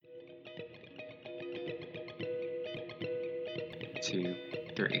2,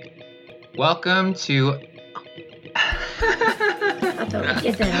 3. Welcome to... I thought we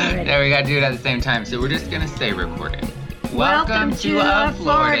did that already. No, we gotta do it at the same time, so we're just gonna say recording. Welcome to a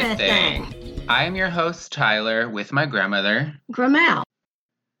Florida thing. I am your host, Tyler, with my grandmother, Gramel.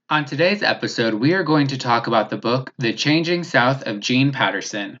 On today's episode, we are going to talk about the book The Changing South of Gene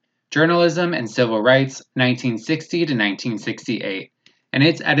Patterson, Journalism and Civil Rights, 1960 to 1968, and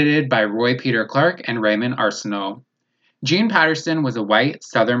it's edited by Roy Peter Clark and Raymond Arsenault. Gene Patterson was a white,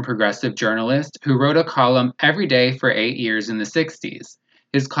 Southern progressive journalist who wrote a column every day for 8 years in the 60s.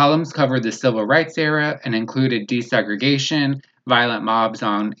 His columns covered the civil rights era and included desegregation, violent mobs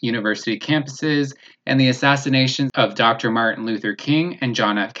on university campuses, and the assassinations of Dr. Martin Luther King and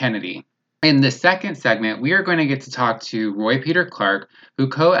John F. Kennedy. In the second segment, we are going to get to talk to Roy Peter Clark, who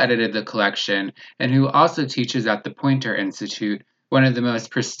co-edited the collection and who also teaches at the Poynter Institute, one of the most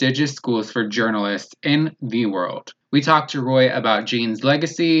prestigious schools for journalists in the world. We talked to Roy about Gene's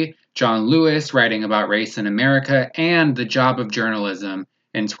legacy, John Lewis writing about race in America, and the job of journalism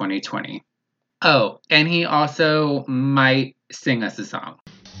in 2020. Oh, and he also might sing us a song.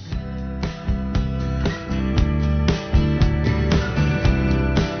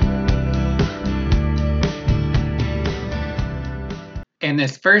 In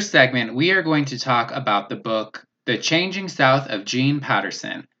this first segment, we are going to talk about the book The Changing South of Gene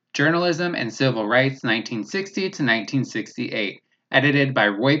Patterson, Journalism and Civil Rights 1960 to 1968, edited by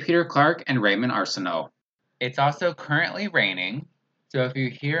Roy Peter Clark and Raymond Arsenault. It's also currently raining, so if you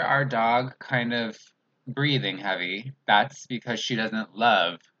hear our dog kind of breathing heavy, that's because she doesn't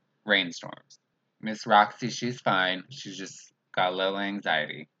love rainstorms. Miss Roxy, she's fine. She's just got a little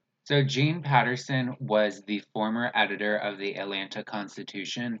anxiety. So Gene Patterson was the former editor of the Atlanta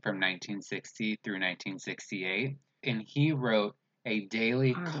Constitution from 1960 through 1968, and he wrote a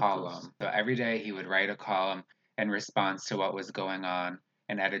daily column. So every day he would write a column in response to what was going on,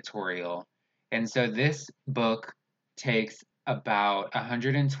 an editorial. And so this book takes about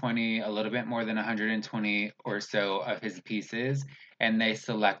 120, a little bit more than 120 or so of his pieces, and they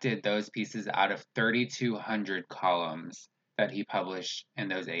selected those pieces out of 3,200 columns that he published in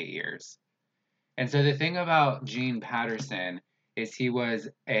those 8 years. And so the thing about Gene Patterson is he was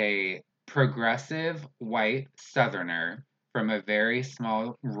a progressive white Southerner from a very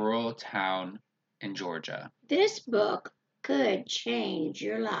small rural town in Georgia. This book could change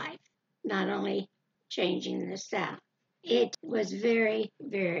your life, not only changing the South. It was very,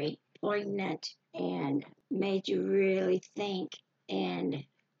 very poignant and made you really think, and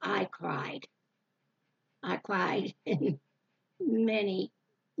I cried. I cried in many,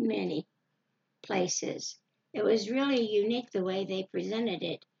 many places. It was really unique the way they presented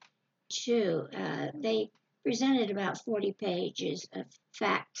it, too. They presented about 40 pages of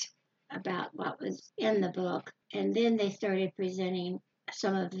fact about what was in the book, and then they started presenting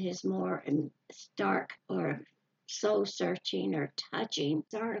some of his more stark or soul-searching or touching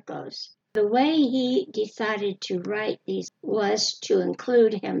articles. The way he decided to write these was to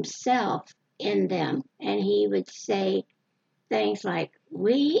include himself in them, and he would say things like,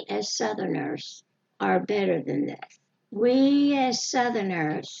 we as Southerners are better than this. We as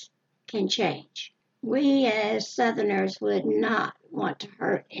Southerners can change. We as Southerners would not want to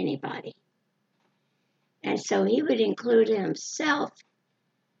hurt anybody. And so he would include himself,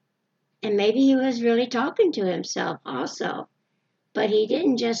 and maybe he was really talking to himself also, but he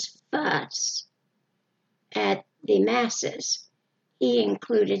didn't just fuss at the masses. He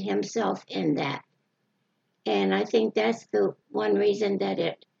included himself in that. And I think that's the one reason that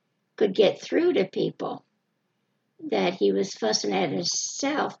it could get through to people, that he was fussing at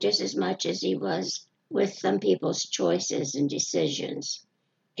himself just as much as he was with some people's choices and decisions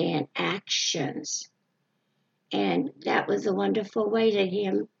and actions. And that was a wonderful way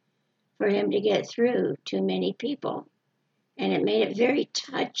for him to get through to many people. And it made it very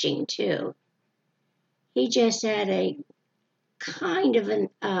touching, too. He just had a kind of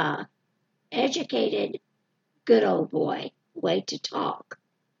an educated, good old boy way to talk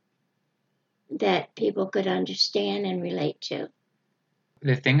that people could understand and relate to.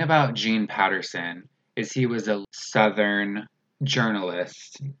 The thing about Gene Patterson is he was a Southern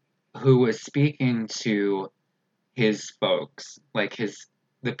journalist who was speaking to his folks, like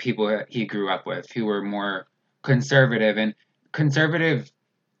the people that he grew up with, who were more conservative. And conservative,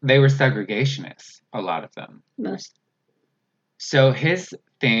 they were segregationists, a lot of them. Most. So his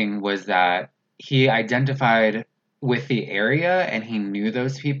thing was that he identified with the area, and he knew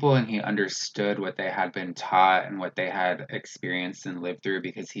those people, and he understood what they had been taught and what they had experienced and lived through,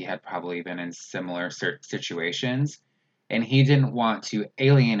 because he had probably been in similar situations, and he didn't want to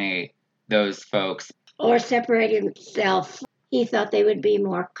alienate those folks or separate himself. he thought they would be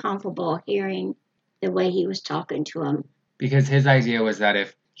more comfortable hearing the way he was talking to them. Because his idea was that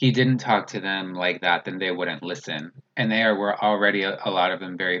if he didn't talk to them like that, then they wouldn't listen. And were already, a lot of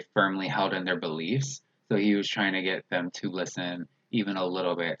them, very firmly held in their beliefs. So he was trying to get them to listen even a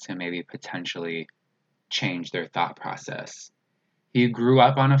little bit to maybe potentially change their thought process. He grew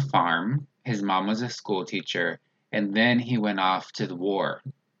up on a farm. His mom was a school teacher. And then he went off to the war.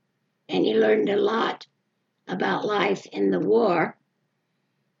 And he learned a lot about life in the war.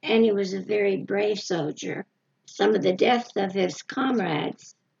 And he was a very brave soldier. Some of the deaths of his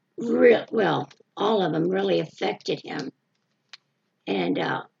comrades, all of them really affected him. And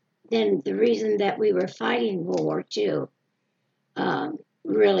then the reason that we were fighting World War II,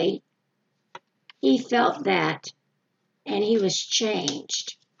 really, he felt that, and he was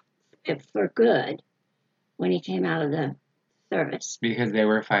changed for good when he came out of the service. Because they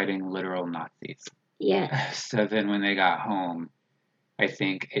were fighting literal Nazis. Yeah. So then when they got home, I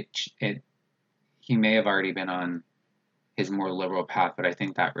think he may have already been on his more liberal path, but I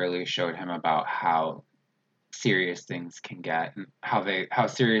think that really showed him about how serious things can get and how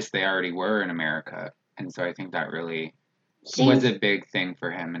serious they already were in America. And so I think that really was a big thing for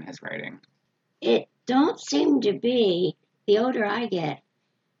him in his writing. It don't seem to be, the older I get,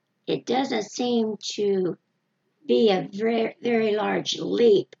 it doesn't seem to be a very, very large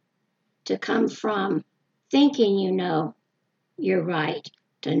leap to come from thinking you know you're right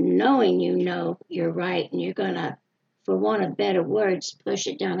to knowing you know you're right, and you're going to, for want of better words, push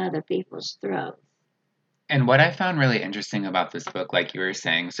it down other people's throats. And what I found really interesting about this book, like you were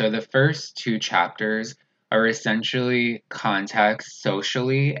saying, so the first 2 chapters are essentially context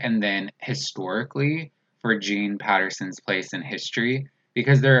socially and then historically for Gene Patterson's place in history,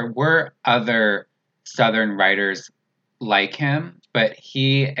 because there were other Southern writers like him, but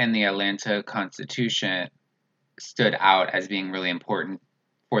he and the Atlanta Constitution stood out as being really important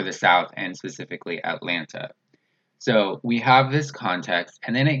for the South and specifically Atlanta. So we have this context,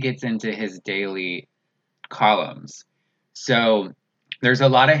 and then it gets into his daily columns. So there's a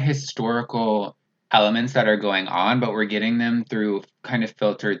lot of historical elements that are going on, but we're getting them through kind of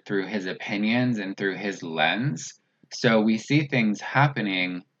filtered through his opinions and through his lens. So we see things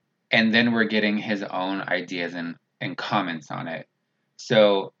happening, and then we're getting his own ideas and comments on it.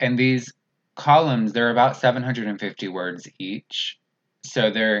 So, and these columns, they're about 750 words each. So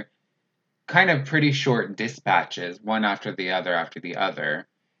they're kind of pretty short dispatches, one after the other after the other.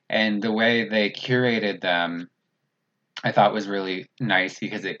 And the way they curated them, I thought was really nice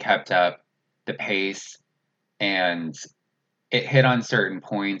because it kept up the pace and it hit on certain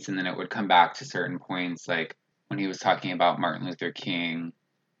points and then it would come back to certain points, like when he was talking about Martin Luther King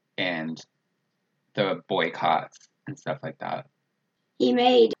and the boycotts and stuff like that. He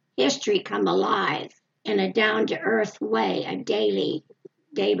made history come alive in a down to earth way, a daily,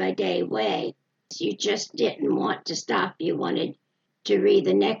 day by day way. You just didn't want to stop. You wanted to read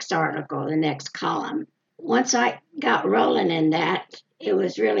the next article, the next column. Once I got rolling in that, it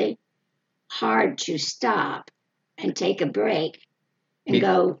was really hard to stop and take a break and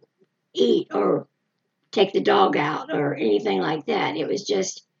go eat or take the dog out or anything like that. It was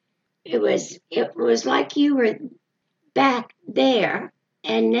just, it was like you were back there,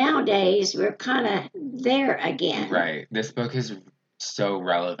 and nowadays we're kind of there again. Right. This book is so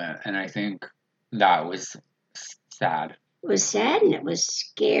relevant, and I think that was sad. It was sad, and it was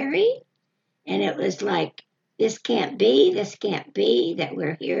scary, and it was like, this can't be that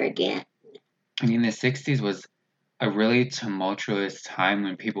we're here again. I mean, the 60s was a really tumultuous time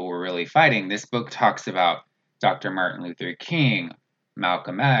when people were really fighting. This book talks about Dr. Martin Luther King,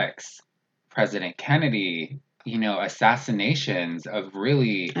 Malcolm X, President Kennedy, assassinations of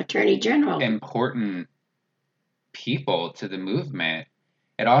really Attorney General, important people to the movement.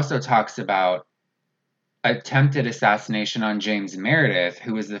 It also talks about attempted assassination on James Meredith,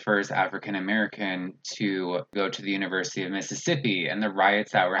 who was the first African American to go to the University of Mississippi, and the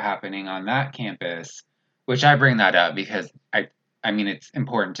riots that were happening on that campus. Which I bring that up because I mean it's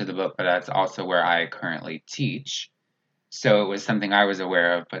important to the book, but that's also where I currently teach. So it was something I was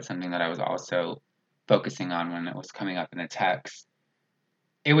aware of, but something that I was also focusing on when it was coming up in the text.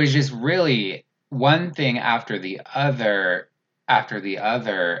 It was just really one thing after the other,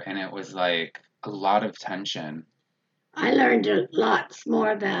 and it was like a lot of tension. I learned a lot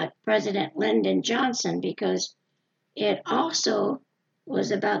more about President Lyndon Johnson because it also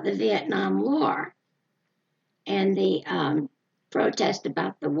was about the Vietnam War and the protest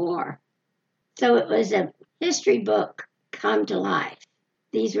about the war. So it was a history book come to life.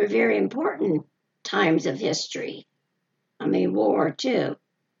 These were very important times of history. I mean, World War II,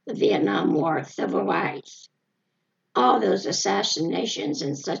 the Vietnam War, civil rights. all those assassinations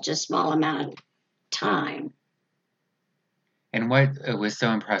in such a small amount of time. And what was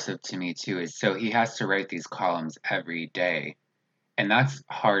so impressive to me too is so he has to write these columns every day. And that's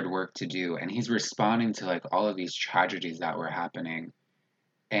hard work to do. And he's responding to like all of these tragedies that were happening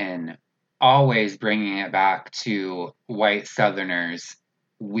and always bringing it back to white Southerners.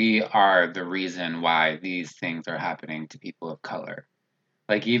 We are the reason why these things are happening to people of color.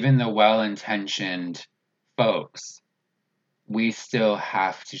 Like even the well-intentioned folks, we still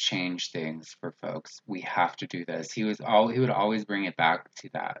have to change things for folks. We have to do this. He would always bring it back to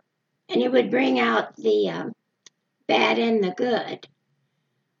that. And it would bring out the bad and the good,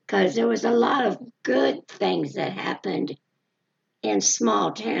 because there was a lot of good things that happened in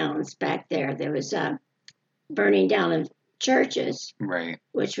small towns back there. There was burning down of churches, Right.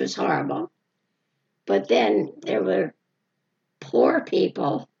 which was horrible. But then there were poor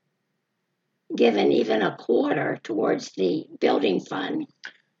people given even a quarter towards the building fund.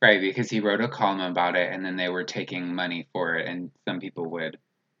 Right, because he wrote a column about it and then they were taking money for it and some people would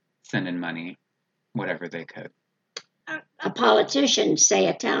send in money, whatever they could. A politician, say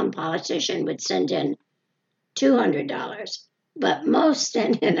a town politician, would send in $200, but most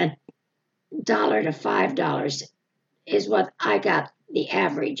send in $1 to $5 is what I got the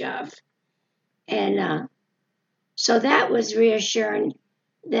average of. And so that was reassuring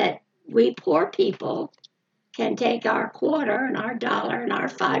that we poor people can take our quarter and our dollar and our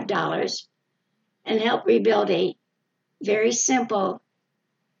 $5 and help rebuild a very simple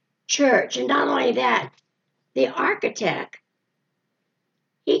church. And not only that, the architect,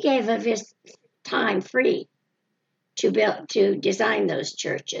 he gave of his time free to design those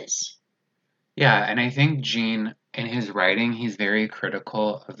churches. Yeah, and I think Gene, in his writing, he's very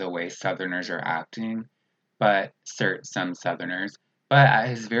critical of the way Southerners are acting, but some Southerners. But at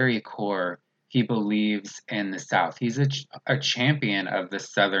his very core, he believes in the South. He's a champion of the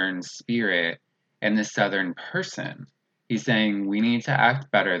Southern spirit and the Southern person. He's saying we need to act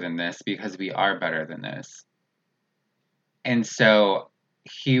better than this because we are better than this. And so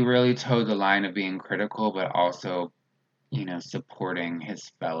he really towed the line of being critical, but also, supporting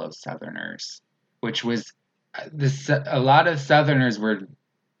his fellow Southerners, which was a lot of Southerners were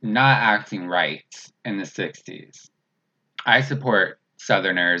not acting right in the 60s. I support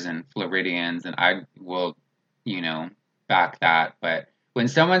Southerners and Floridians, and I will, back that. But when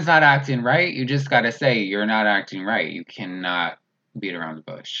someone's not acting right, you just got to say, you're not acting right. You cannot beat around the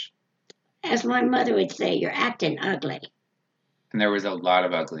bush. As my mother would say, you're acting ugly. And there was a lot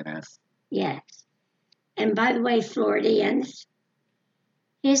of ugliness. Yes. And by the way, Floridians,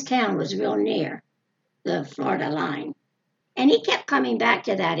 his town was real near the Florida line. And he kept coming back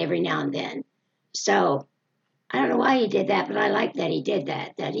to that every now and then. So I don't know why he did that, but I like that he did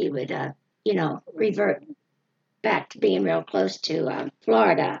that he would, revert back to being real close to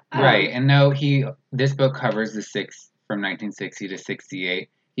Florida. Right. And no, this book covers the from 1960 to 68.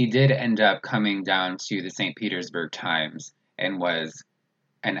 He did end up coming down to the St. Petersburg Times and was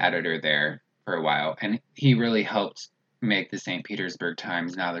an editor there for a while. And he really helped make the St. Petersburg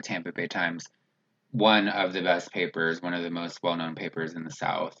Times, now the Tampa Bay Times, one of the best papers, one of the most well-known papers in the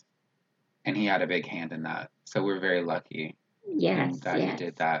South. And he had a big hand in that. So we're very lucky that he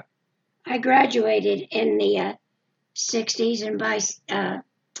did that. I graduated in the 60s, and by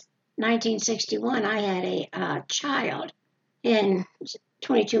 1961, I had a child. And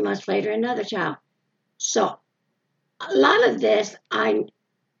 22 months later, another child. So a lot of this, I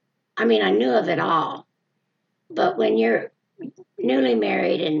knew of it all. But when you're newly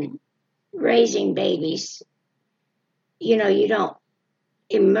married and raising babies, you don't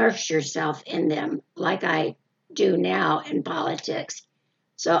immerse yourself in them like I do now in politics.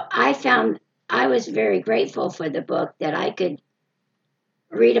 So I was very grateful for the book that I could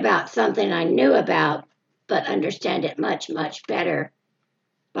read about something I knew about, but understand it much, much better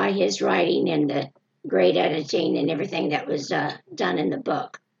by his writing and the great editing and everything that was done in the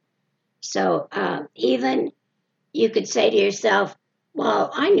book. So even you could say to yourself, well,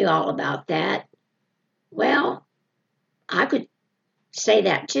 I knew all about that. Well, I could say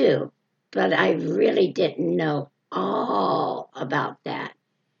that too, but I really didn't know all about that.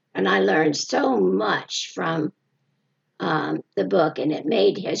 And I learned so much from the book, and it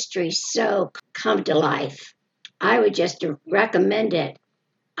made history so come to life. I would just recommend it.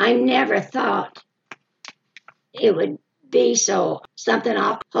 I never thought it would be something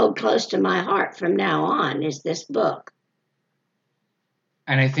I'll hold close to my heart from now on is this book.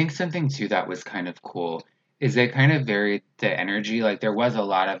 And I think something too that was kind of cool is they kind of varied the energy. Like there was a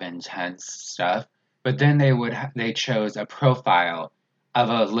lot of intense stuff, but then they chose a profile of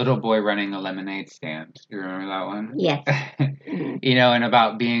a little boy running a lemonade stand. You remember that one? Yes. Mm-hmm. And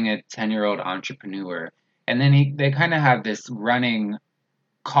about being a 10-year-old entrepreneur. And then they kind of have this running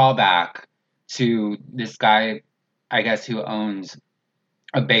callback to this guy, I guess, who owns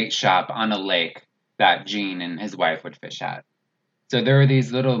a bait shop on a lake that Gene and his wife would fish at. So there were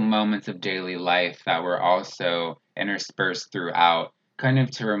these little moments of daily life that were also interspersed throughout, kind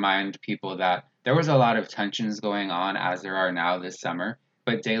of to remind people that there was a lot of tensions going on as there are now this summer,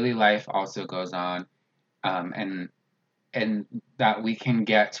 but daily life also goes on, and that we can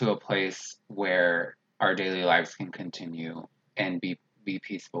get to a place where our daily lives can continue and be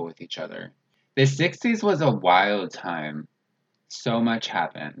peaceful with each other. The 60s was a wild time. So much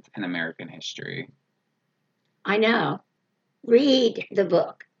happened in American history. I know. Read the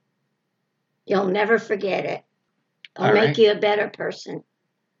book. You'll never forget it. It'll All make right. you a better person.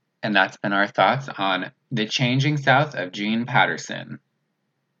 And that's been our thoughts on The Changing South of Gene Patterson,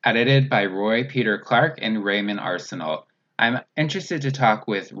 edited by Roy Peter Clark and Raymond Arsenal. I'm interested to talk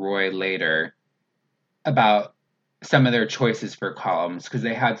with Roy later about some of their choices for columns because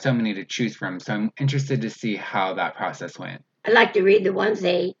they had so many to choose from. So I'm interested to see how that process went. I'd like to read the ones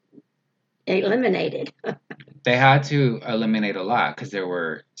they eliminated. They had to eliminate a lot because there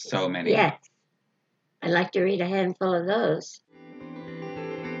were so many. Yes. I'd like to read a handful of those.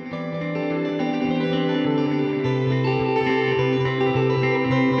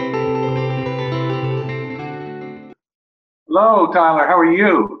 Hello, Tyler. How are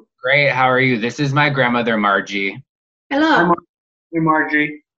you? Great. How are you? This is my grandmother, Margie. Hello. Hey,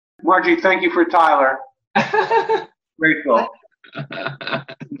 Margie. Margie, thank you for Tyler. Grateful.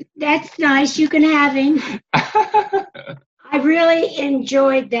 That's nice. You can have him. I really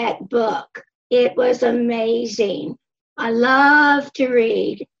enjoyed that book. It was amazing. I love to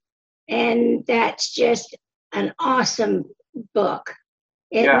read, and that's just an awesome book.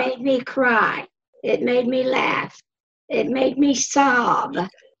 It Yeah. made me cry. It made me laugh. It made me sob.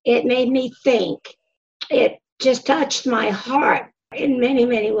 It made me think. It just touched my heart in many,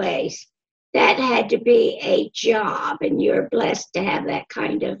 many ways. That had to be a job, and you're blessed to have that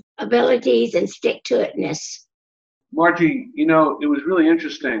kind of abilities and stick-to-itness. Margie, you know, it was really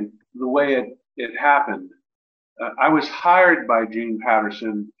interesting the way it happened. I was hired by Gene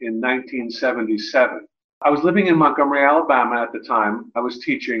Patterson in 1977. I was living in Montgomery, Alabama at the time. I was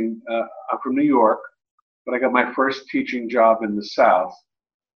teaching. I'm from New York, but I got my first teaching job in the South.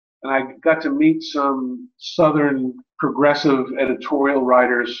 And I got to meet some Southern progressive editorial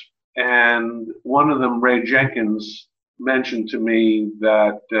writers. And one of them, Ray Jenkins, mentioned to me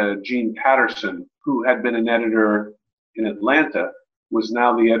that Gene Patterson, who had been an editor in Atlanta, was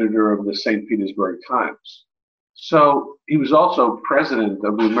now the editor of the St. Petersburg Times. So he was also president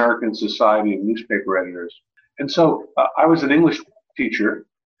of the American Society of Newspaper Editors. And so I was an English teacher,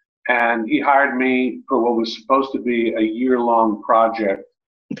 and he hired me for what was supposed to be a year-long project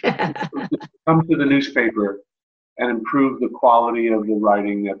to come to the newspaper and improve the quality of the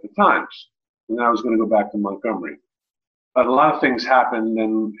writing at the Times. And I was going to go back to Montgomery. But a lot of things happened,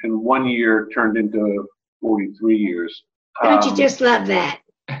 and 1 year turned into 43 years. Don't you just love that?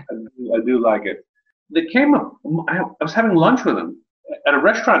 I do like it. They came up, I was having lunch with them at a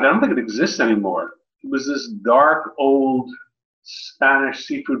restaurant. I don't think it exists anymore. It was this dark, old Spanish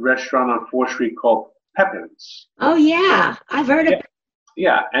seafood restaurant on 4th Street called Pepin's. Oh, yeah. I've heard of it.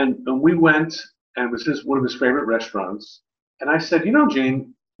 Yeah, and we went, and it was one of his favorite restaurants. And I said, you know,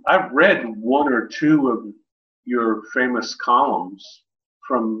 Gene, I've read one or two of your famous columns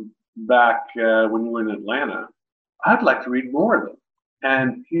from back when you were in Atlanta. I'd like to read more of them.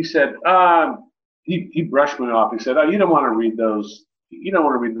 And he said, he brushed me off. He said, oh, you don't want to read those. You don't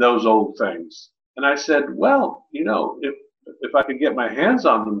want to read those old things. And I said, well, you know, if I could get my hands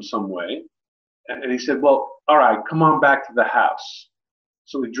on them some way. And he said, well, all right, come on back to the house.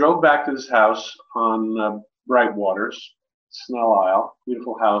 So we drove back to this house on Bright Waters, Snell Isle,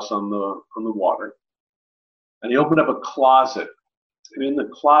 beautiful house on the water. And he opened up a closet. And in the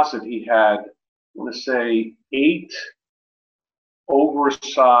closet, he had, I want to say, 8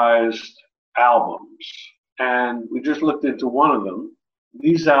 oversized albums. And we just looked into one of them.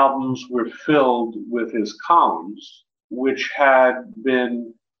 These albums were filled with his columns, which had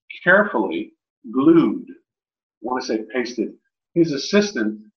been carefully glued. I want to say pasted. His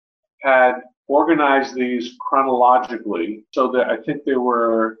assistant had organized these chronologically so that I think there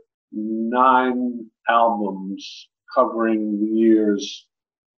were 9 albums covering the years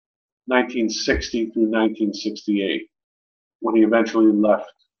 1960 through 1968, when he eventually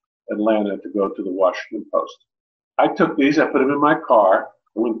left Atlanta to go to the Washington Post. I took these, I put them in my car,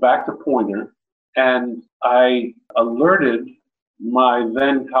 I went back to Poynter, and I alerted my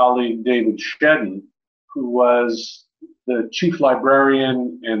then colleague David Shedden, who was the chief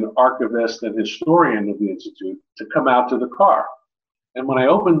librarian and archivist and historian of the Institute, to come out to the car. And when I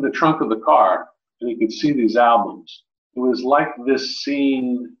opened the trunk of the car and you could see these albums, it was like this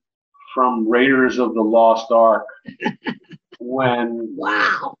scene from Raiders of the Lost Ark when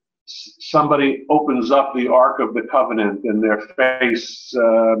Wow. somebody opens up the Ark of the Covenant and their face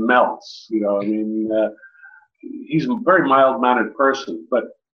melts. I mean, he's a very mild-mannered person, but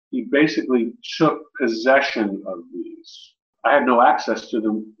he basically took possession of these. I had no access to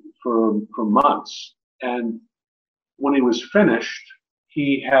them for months. And when he was finished,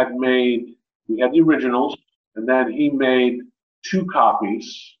 he had the originals, and then he made 2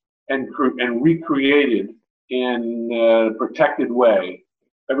 copies and recreated in a protected way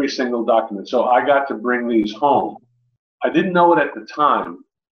every single document. So I got to bring these home. I didn't know it at the time,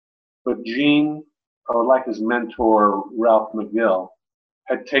 but Gene, or like his mentor, Ralph McGill,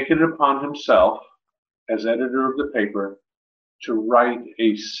 had taken it upon himself as editor of the paper to write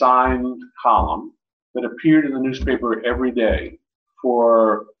a signed column that appeared in the newspaper every day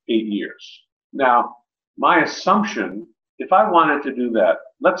for 8 years. Now, my assumption, if I wanted to do that,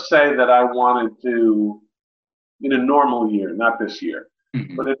 let's say that I wanted to, in a normal year, not this year,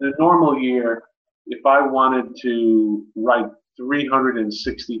 but in a normal year, if I wanted to write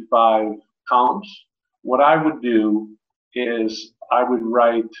 365 columns, what I would do is I would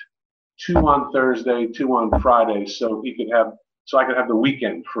write 2 on Thursday, 2 on Friday, so I could have the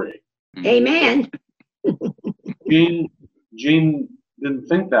weekend free. Amen. Gene didn't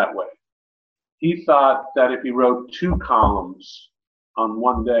think that way. He thought that if he wrote 2 columns on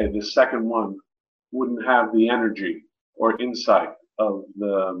one day, the second one wouldn't have the energy or insight of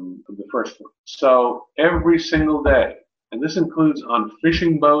the first one. So every single day, and this includes on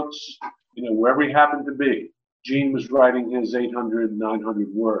fishing boats, wherever he happened to be, Gene was writing his 800, 900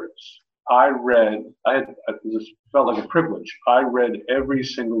 words. This felt like a privilege. I read every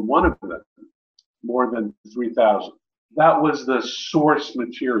single one of them, more than 3,000. That was the source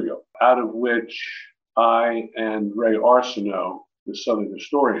material out of which I and Ray Arsenault, the Southern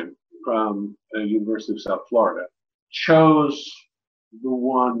historian from the University of South Florida, chose the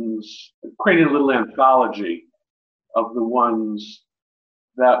ones, created a little anthology of the ones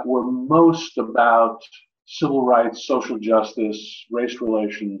that were most about civil rights, social justice, race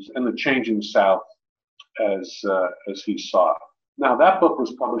relations, and the changing South as he saw it. Now, that book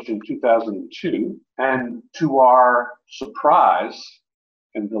was published in 2002, and to our surprise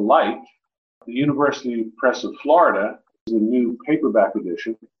and delight, the University Press of Florida is a new paperback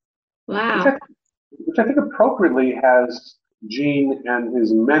edition, Wow. which I think appropriately has Gene and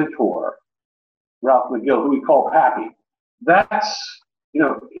his mentor, Ralph McGill, who we call Pappy. That's,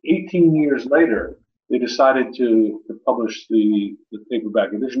 18 years later, they decided to publish the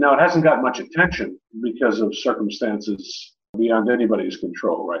paperback edition. Now, it hasn't got much attention because of circumstances beyond anybody's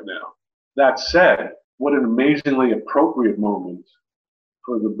control right now. That said, what an amazingly appropriate moment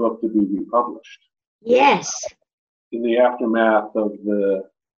for the book to be republished. Yes. In the aftermath of the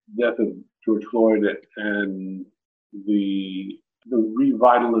death of George Floyd and the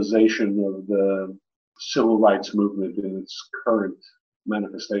revitalization of the civil rights movement in its current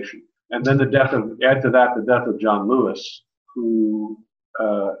manifestation. And then add to that the death of John Lewis, who had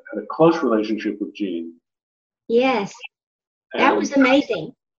a close relationship with Gene. Yes. That was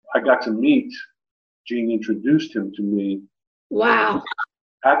amazing. I got to meet, Gene introduced him to me. Wow.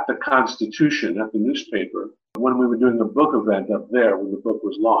 At the Constitution, at the newspaper, when we were doing a book event up there when the book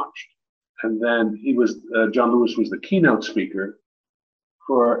was launched. And then John Lewis was the keynote speaker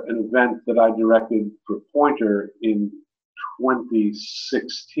for an event that I directed for Poynter in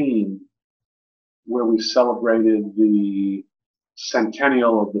 2016, where we celebrated the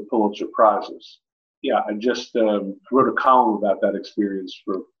centennial of the Pulitzer Prizes. Yeah, I just wrote a column about that experience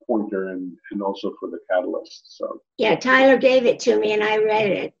for Poynter and also for the Catalyst. So yeah, Tyler gave it to me and I read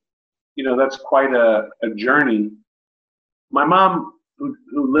it. That's quite a journey. My mom, who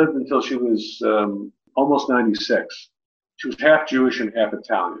lived until she was almost 96, she was half Jewish and half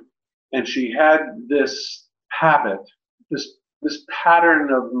Italian, and she had this habit, this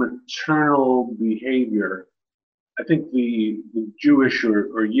pattern of maternal behavior. I think the Jewish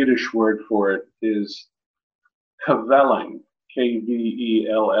or Yiddish word for it is cavelling,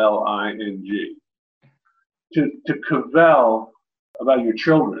 Kvelling. To cavell about your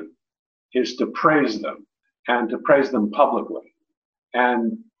children is to praise them, and to praise them publicly,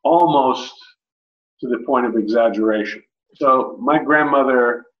 and almost to the point of exaggeration. So my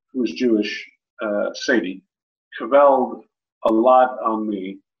grandmother, who was Jewish, Sadie, cavelled a lot on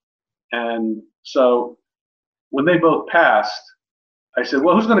me, and so when they both passed, I said,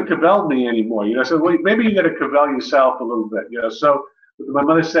 well, who's going to cavell me anymore? I said, well, maybe you got to cavell yourself a little bit. So my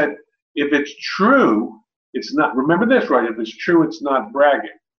mother said, if it's true, it's not, remember this, right? If it's true, it's not bragging.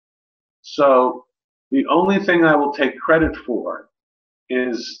 So the only thing I will take credit for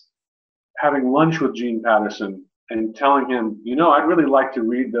is having lunch with Gene Patterson and telling him, I'd really like to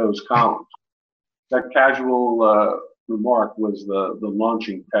read those columns. That casual remark was the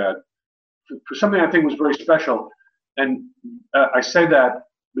launching pad for something I think was very special. And I say that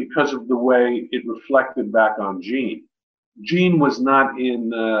because of the way it reflected back on Gene. Gene was not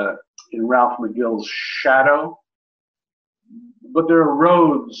in Ralph McGill's shadow, but there are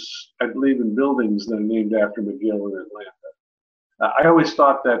roads, I believe, and buildings that are named after McGill in Atlanta. I always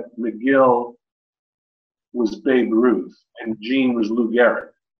thought that McGill was Babe Ruth and Gene was Lou Gehrig.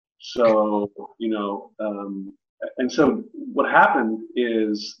 So, and so what happened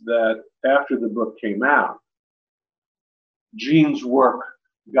is that after the book came out, Gene's work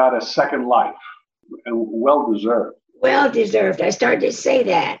got a second life, and well deserved. Well deserved. I started to say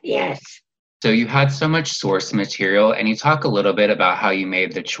that, yes. So you had so much source material, and you talk a little bit about how you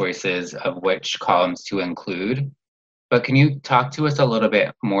made the choices of which columns to include. But can you talk to us a little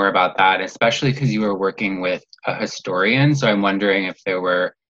bit more about that, especially because you were working with a historian? So I'm wondering if there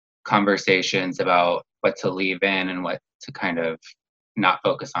were conversations about what to leave in and what to kind of not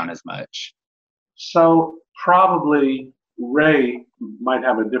focus on as much. So probably Ray might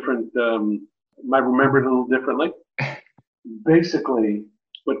have a different, might remember it a little differently. Basically,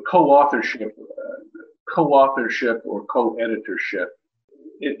 with co-authorship or co-editorship,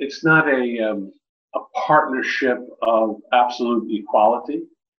 it's not a partnership of absolute equality.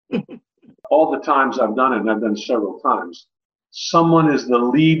 All the times I've done it, and I've done several times, someone is the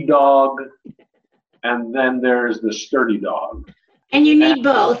lead dog, and then there's the sturdy dog. And you need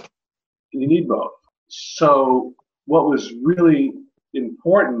both. You need both. So what was really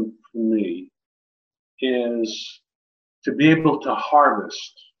important for me is to be able to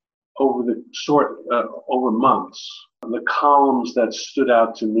harvest over over months the columns that stood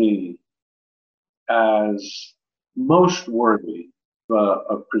out to me as most worthy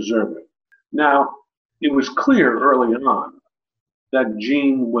of preserving. Now, it was clear early on that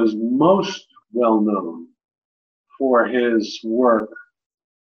Gene was most well known for his work.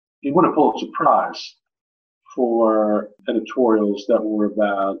 He won a Pulitzer Prize for editorials that were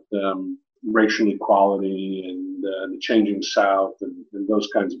about racial equality and the changing South and those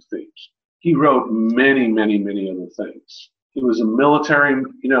kinds of themes. He wrote many, many, many other things. He was a military,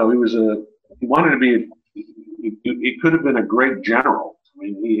 he wanted to be, he could have been a great general. I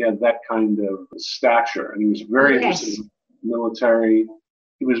mean, he had that kind of stature, and he was very interested in military.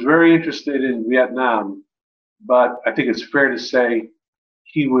 He was very interested in Vietnam, but I think it's fair to say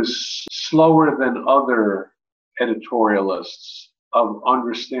he was slower than other editorialists of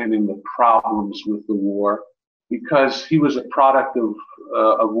understanding the problems with the war, because he was a product of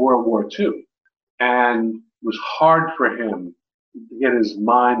World War II, and it was hard for him to get his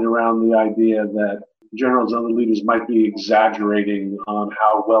mind around the idea that generals and other leaders might be exaggerating on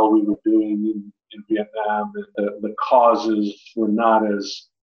how well we were doing in Vietnam. The causes were not as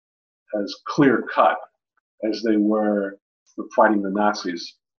clear cut as they were for fighting the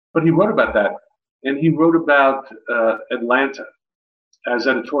Nazis. But he wrote about that, and he wrote about Atlanta as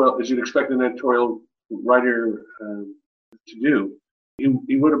you'd expect an editorial writer to do.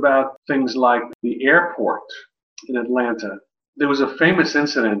 He wrote about things like the airport in Atlanta. There was a famous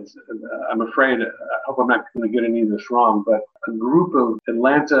incident, I'm afraid, I hope I'm not going to get any of this wrong, but a group of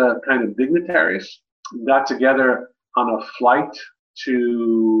Atlanta kind of dignitaries got together on a flight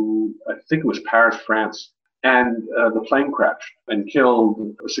to, I think it was Paris, France, and the plane crashed and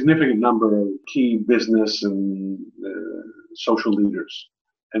killed a significant number of key business and social leaders.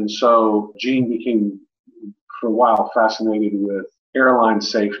 And so Gene became, for a while, fascinated with airline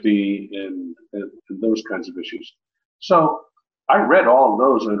safety and those kinds of issues. So I read all of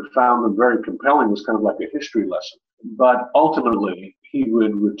those and found them very compelling. It was kind of like a history lesson. But ultimately, he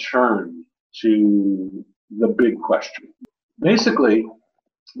would return to the big question. Basically,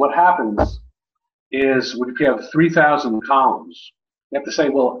 what happens is if you have 3,000 columns, you have to say,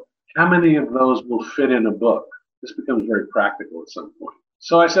 well, how many of those will fit in a book? This becomes very practical at some point.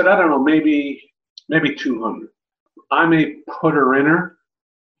 So I said, I don't know, maybe 200. I'm a putter-inner,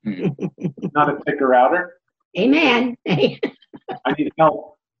 not a picker-outer. Amen. I need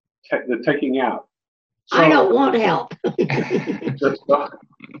help the taking out. So, I don't want help. So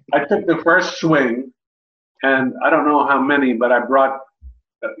I took the first swing, and I don't know how many, but I brought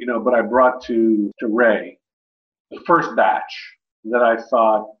to Ray the first batch that I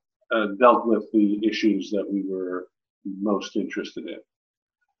thought dealt with the issues that we were most interested in.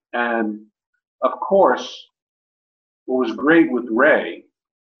 And of course, what was great with Ray,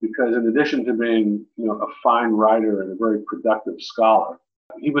 because in addition to being, a fine writer and a very productive scholar,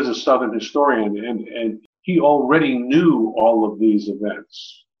 he was a Southern historian, and he already knew all of these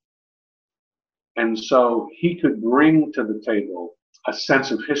events. And so he could bring to the table a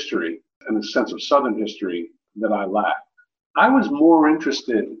sense of history and a sense of Southern history that I lacked. I was more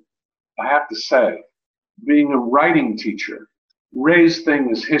interested, I have to say, being a writing teacher. Ray's thing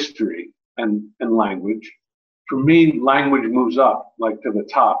is history and language. For me, language moves up, like to the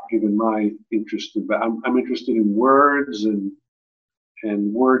top, given my interest in. I'm interested in words and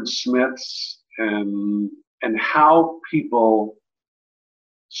wordsmiths and how people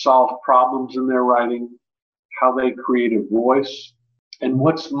solve problems in their writing, how they create a voice, and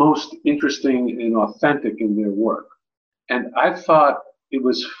what's most interesting and authentic in their work. And I thought it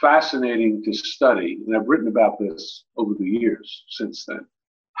was fascinating to study, and I've written about this over the years since then,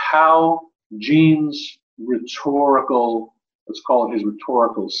 how Gene's rhetorical, let's call it his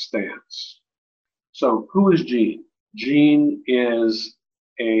rhetorical stance. So who is Gene? Gene is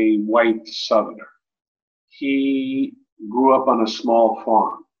a white Southerner. He grew up on a small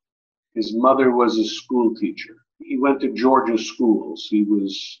farm. His mother was a school teacher. He went to Georgia schools. He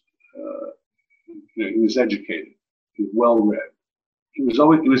was educated. He was well read. He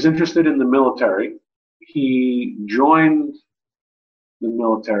was interested in the military. He joined the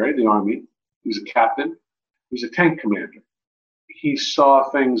military, the Army. He was a captain. He was a tank commander. He saw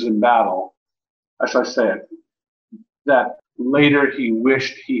things in battle, as I said, that later he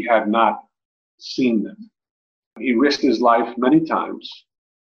wished he had not seen them. He risked his life many times,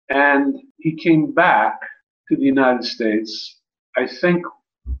 and he came back to the United States, I think,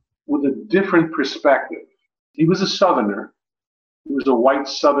 with a different perspective. He was a Southerner. He was a white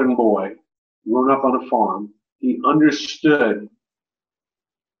Southern boy, grown up on a farm. He understood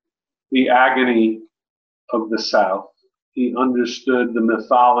the agony of the South. He understood the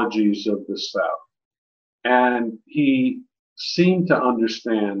mythologies of the South. And he seemed to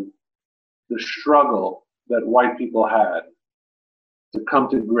understand the struggle that white people had to come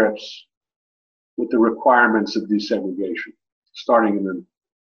to grips with the requirements of desegregation, starting in the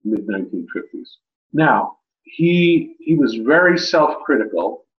mid-1950s. Now, he was very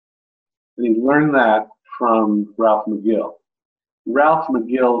self-critical, and he learned that from Ralph McGill. Ralph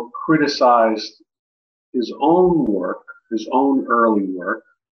McGill criticized his own work, his own early work,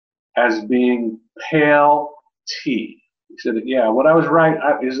 as being pale tea. He said, yeah, what I was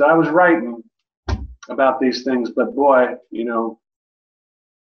writing about these things, but boy,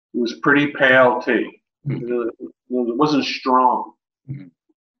 it was pretty pale tea. Mm-hmm. It wasn't strong. Mm-hmm.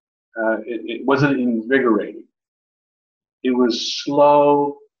 It wasn't invigorating. It was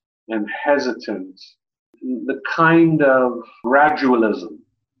slow and hesitant, the kind of gradualism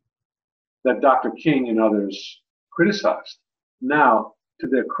that Dr. King and others criticized. Now, to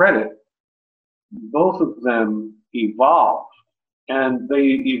their credit, both of them evolved, and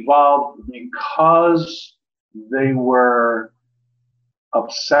they evolved because they were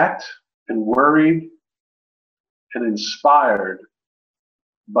upset and worried and inspired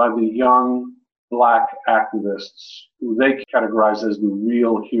by the young Black activists who they categorized as the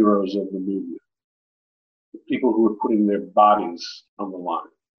real heroes of the movement, the people who were putting their bodies on the line.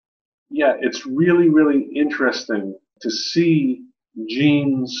 Yeah, it's really, really interesting to see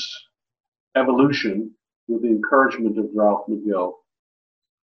Gene's evolution with the encouragement of Ralph McGill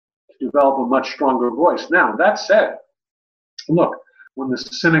to develop a much stronger voice. Now, that said, look, when the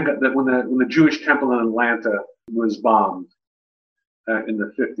synagogue, when the Jewish temple in Atlanta was bombed in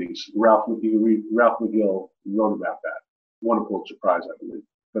the 50s, Ralph McGill wrote about that. Won a Pulitzer Prize, I believe,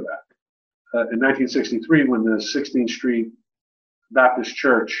 for that. In 1963, when the 16th Street Baptist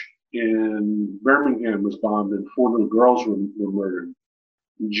Church in Birmingham was bombed and 4 little girls were murdered,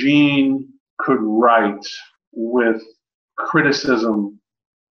 Gene could write with criticism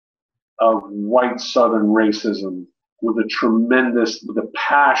of white Southern racism, with a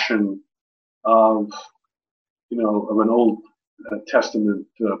passion of an Old Testament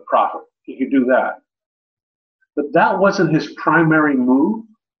prophet. He could do that. But that wasn't his primary move.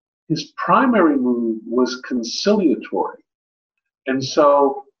 His primary move was conciliatory. And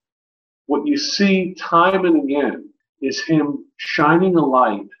so what you see time and again is him shining a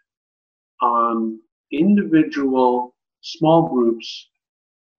light on individual small groups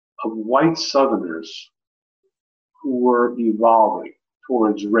of white Southerners who were evolving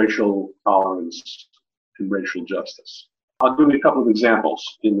towards racial tolerance and racial justice. I'll give you a couple of examples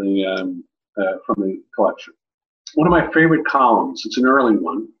from the collection. One of my favorite columns, it's an early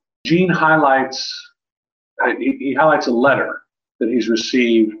one, Gene highlights he highlights a letter that he's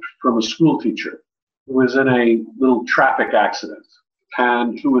received from a school teacher who was in a little traffic accident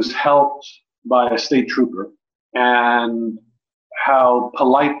and who was helped by a state trooper, and how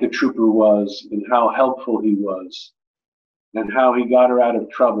polite the trooper was and how helpful he was and how he got her out of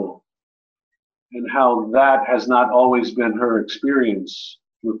trouble, and how that has not always been her experience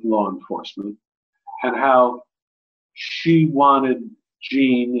with law enforcement, and how she wanted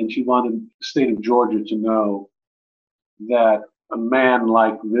Gene and she wanted the state of Georgia to know that a man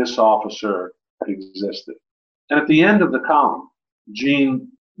like this officer existed. And at the end of the column, Gene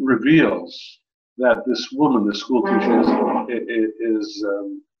reveals that this woman, the school teacher,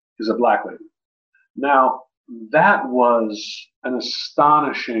 is a black lady. Now, that was an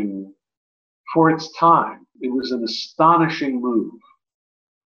astonishing, for its time, it was an astonishing move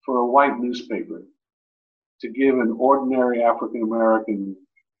for a white newspaper to give an ordinary African American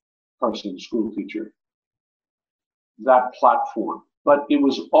person, school teacher, that platform. But it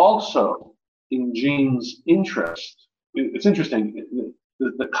was also in Gene's interest. It's interesting.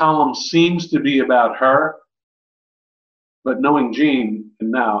 The column seems to be about her, but knowing Gene,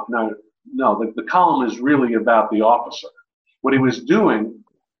 and no, the column is really about the officer. What he was doing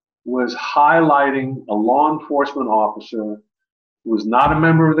was highlighting a law enforcement officer who was not a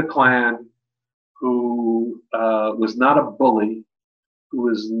member of the Klan, who was not a bully, who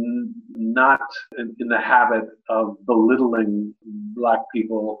was not in the habit of belittling black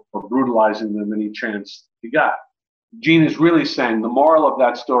people or brutalizing them any chance he got. Gene is really saying the moral of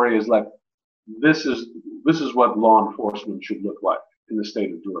that story is like, this is what law enforcement should look like in the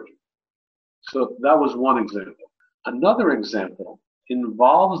state of Georgia. So that was one example. Another example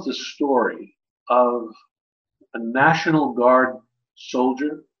involves the story of a National Guard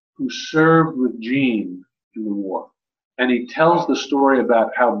soldier who served with Gene in the war. And he tells the story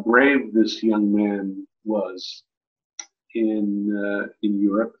about how brave this young man was in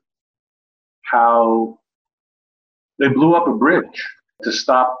Europe, how they blew up a bridge to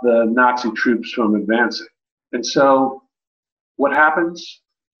stop the Nazi troops from advancing. And so what happens?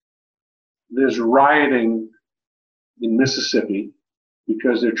 There's rioting in Mississippi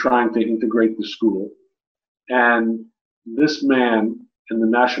because they're trying to integrate the school. And this man in the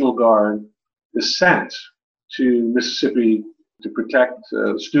National Guard is sent to Mississippi to protect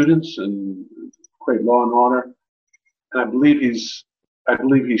students and create law and order. And I believe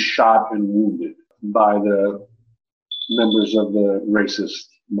he's shot and wounded by the members of the racist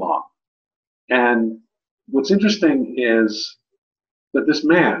mob. And what's interesting is that this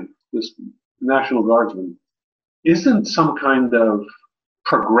man, this National Guardsman, isn't some kind of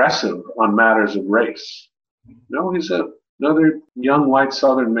progressive on matters of race. No, he's another young white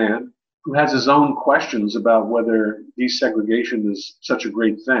Southern man who has his own questions about whether desegregation is such a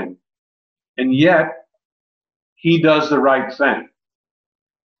great thing. And yet, he does the right thing.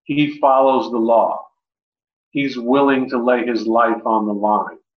 He follows the law. He's willing to lay his life on the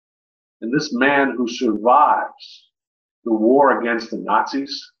line. And this man who survives the war against the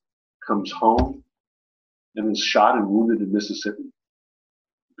Nazis comes home and is shot and wounded in Mississippi.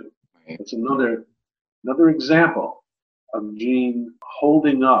 That's another example of Gene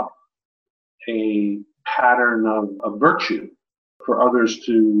holding up a pattern of virtue for others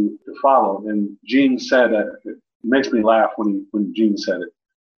to follow. And Gene said, it makes me laugh when Gene said it.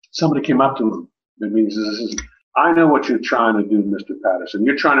 Somebody came up to him and he says, I know what you're trying to do, Mr. Patterson.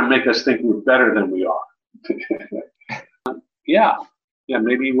 You're trying to make us think we're better than we are. Yeah,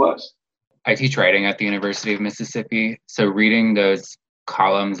 maybe he was. I teach writing at the University of Mississippi, so reading those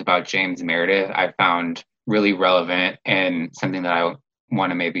columns about James Meredith, I found really relevant and something that I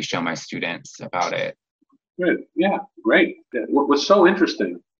want to maybe show my students about it. Good. Yeah, great. What was so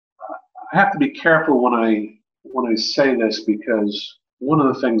interesting, I have to be careful when I say this, because one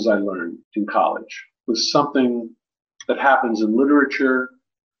of the things I learned in college was something that happens in literature,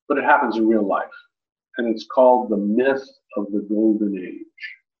 but it happens in real life. And it's called the myth of the golden age.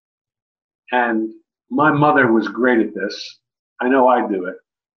 And my mother was great at this. I know I do it.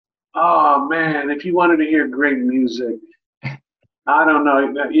 Oh man, if you wanted to hear great music, I don't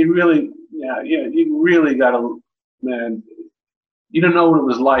know, you really gotta, man, you don't know what it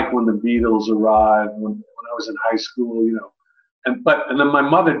was like when the Beatles arrived, when I was in high school, you know. And then my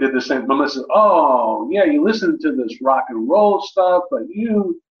mother did the same. My mother said, oh yeah, you listen to this rock and roll stuff, but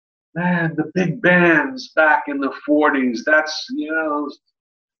man, the big bands back in the 40s, that's,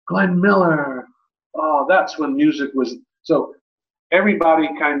 Glenn Miller. Oh, that's when music was. So everybody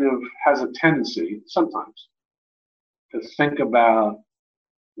kind of has a tendency sometimes to think about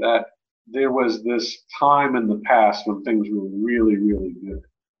that there was this time in the past when things were really, really good.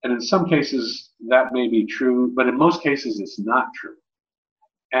 And in some cases, that may be true, but in most cases it's not true.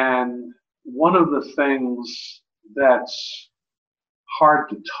 And one of the things that's hard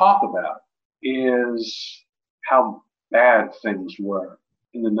to talk about is how bad things were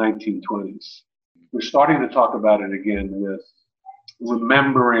in the 1920s. We're starting to talk about it again with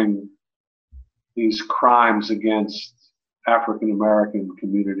remembering these crimes against African American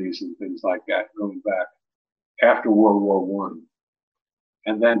communities and things like that, going back after World War One,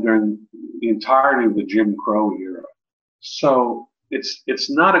 and then during the entirety of the Jim Crow era. So it's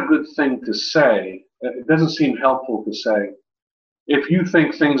not a good thing to say. It doesn't seem helpful to say, if you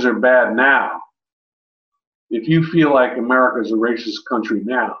think things are bad now, if you feel like America's a racist country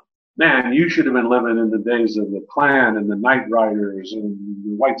now, man, you should have been living in the days of the Klan and the Night Riders and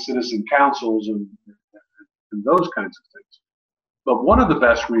the white citizen councils and those kinds of things. But one of the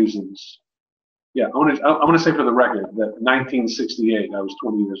best reasons, I want to say for the record that 1968, I was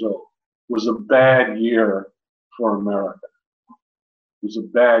 20 years old, was a bad year for America. It was a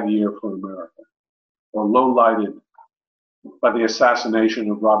bad year for America, or low-lighted by the assassination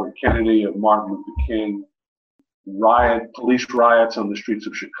of Robert Kennedy, of Martin Luther King, police riots on the streets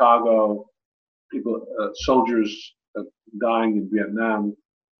of Chicago, soldiers dying in Vietnam,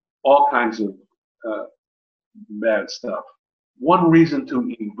 all kinds of bad stuff. One reason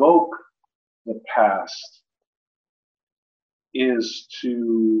to evoke the past is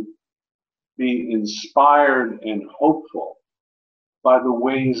to be inspired and hopeful by the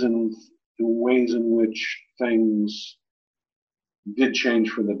ways in which things did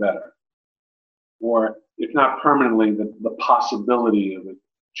change for the better, or if not permanently, the possibility of it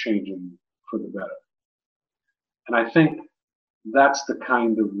changing for the better. And I think that's the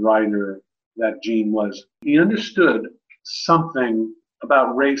kind of writer that Gene was. He understood something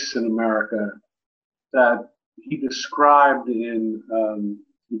about race in America that he described in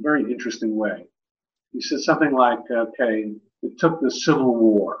a very interesting way. He said something like, okay, it took the Civil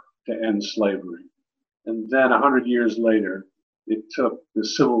War to end slavery. And then 100 years later, it took the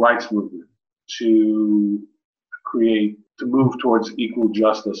Civil Rights Movement to move towards equal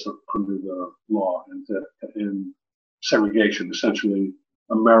justice under the law and to end segregation, essentially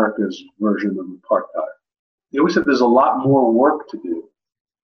America's version of apartheid. He always said there's a lot more work to do.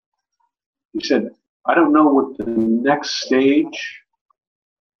 He said, I don't know what the next stage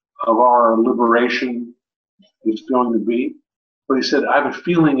of our liberation is going to be, but he said, I have a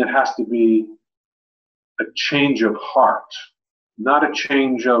feeling it has to be a change of heart, not a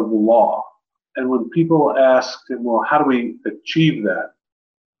change of the law. And when people asked him, well, how do we achieve that?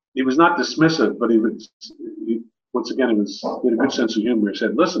 He was not dismissive, but he had a good sense of humor. He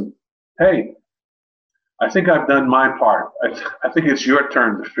said, listen, hey, I think I've done my part. I think it's your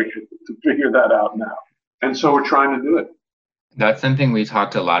turn to figure that out now. And so we're trying to do it. That's something we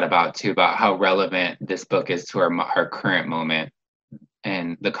talked a lot about too, about how relevant this book is to our current moment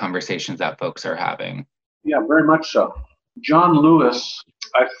and the conversations that folks are having. Yeah, very much so. John Lewis,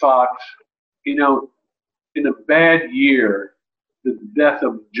 I thought, in a bad year, the death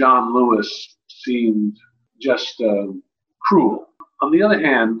of John Lewis seemed just cruel. On the other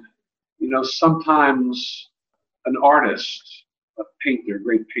hand, sometimes an artist, a painter, a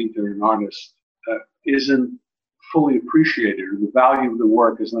great painter and artist, isn't fully appreciated, or the value of the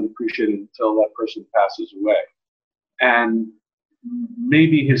work is not appreciated until that person passes away. And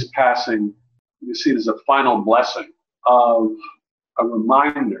maybe his passing, you see it as a final blessing of a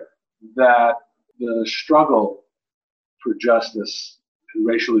reminder that the struggle for justice and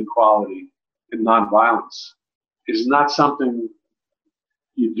racial equality and nonviolence is not something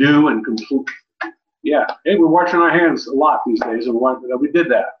you do and complete. Yeah, hey, we're washing our hands a lot these days, and we did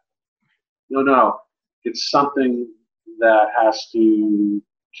that. No, it's something that has to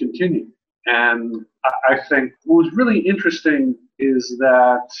continue. And I think what was really interesting is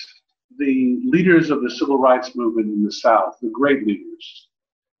that the leaders of the civil rights movement in the South, the great leaders,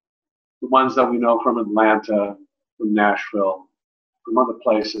 the ones that we know from Atlanta, from Nashville, from other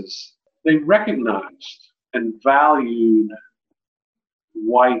places, they recognized and valued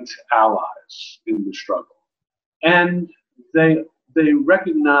white allies in the struggle. And they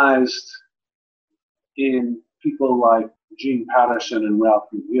recognized in people like Gene Patterson and Ralph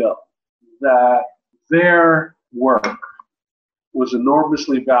McGill that their work was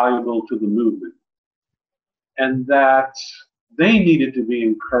enormously valuable to the movement, and that they needed to be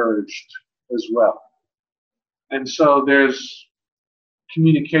encouraged as well. And so there's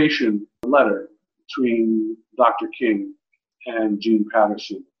communication, a letter between Dr. King and Gene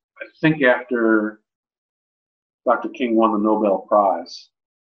Patterson. I think after Dr. King won the Nobel Prize,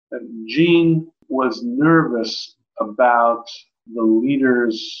 Gene was nervous about the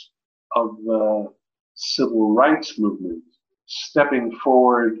leaders of the civil rights movement, stepping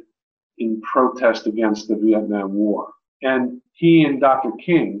forward in protest against the Vietnam War. And he and Dr.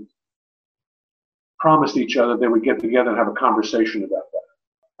 King promised each other they would get together and have a conversation about that.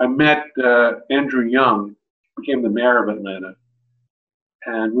 I met Andrew Young, became the mayor of Atlanta,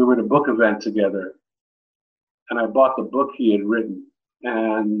 and we were at a book event together. And I bought the book he had written,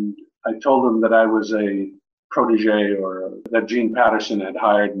 and I told him that I was a protege, or that Gene Patterson had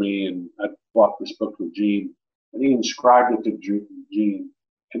hired me, and I bought this book for Gene. And he inscribed it to Gene,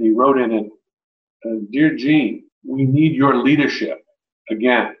 and he wrote in it, "Dear Gene, we need your leadership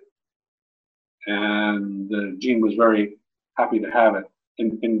again." And Gene was very happy to have it.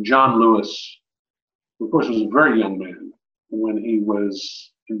 And John Lewis, of course, was a very young man when he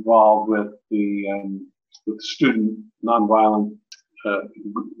was involved with the student nonviolent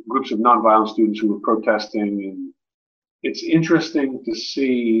groups of nonviolent students who were protesting. And it's interesting to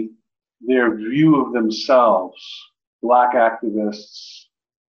see their view of themselves, black activists,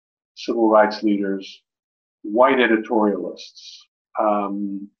 civil rights leaders, white editorialists,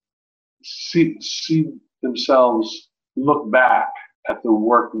 see themselves look back at the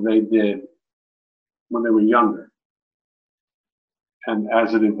work they did when they were younger, and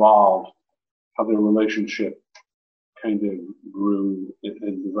as it evolved, how their relationship kind of grew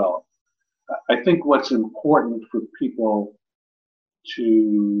and developed. I think what's important for people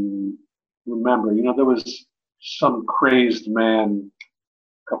to remember, there was some crazed man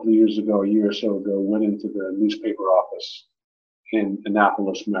a couple of years ago, a year or so ago, went into the newspaper office in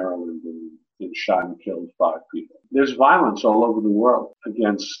Annapolis, Maryland, and shot and killed 5 people. There's violence all over the world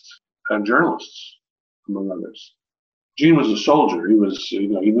against journalists, among others. Gene was a soldier. He was, he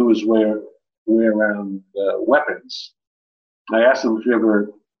knew his way around weapons. I asked him if he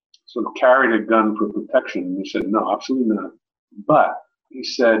ever sort of carried a gun for protection, and he said, no, absolutely not. But he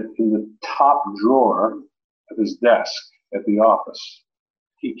said in the top drawer of his desk at the office,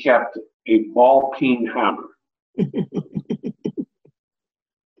 he kept a ball-peen hammer.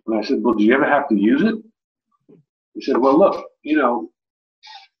 And I said, well, do you ever have to use it? He said, well, look, we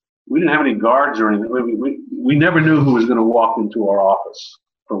didn't have any guards or anything. We never knew who was going to walk into our office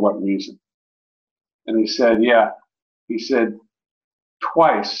for what reason. And he said, yeah. He said,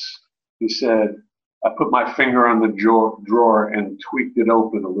 twice, he said, I put my finger on the drawer and tweaked it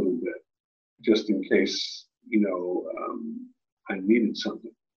open a little bit, just in case, I needed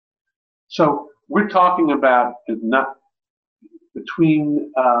something. So we're talking about not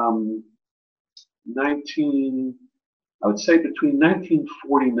between between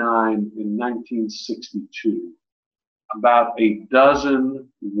 1949 and 1962, about a dozen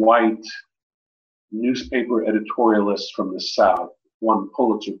white newspaper editorialists from the South won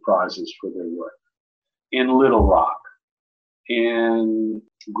Pulitzer Prizes for their work. In Little Rock, in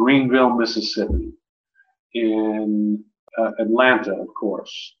Greenville, Mississippi, in Atlanta, of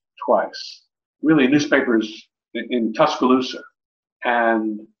course, twice. Really, newspapers in Tuscaloosa.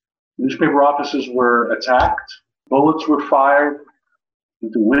 And newspaper offices were attacked. Bullets were fired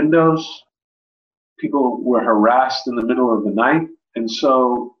into windows. People were harassed in the middle of the night. And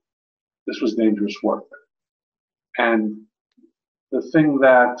so this was dangerous work. And the thing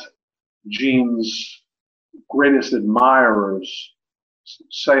that Gene's greatest admirers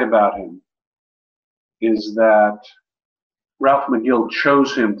say about him is that Ralph McGill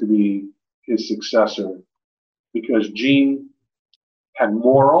chose him to be his successor because Gene had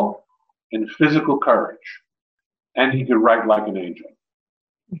moral and physical courage, and he could write like an angel.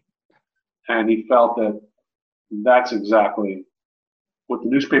 And he felt that that's exactly what the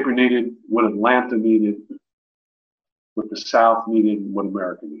newspaper needed, what Atlanta needed, what the South needed, and what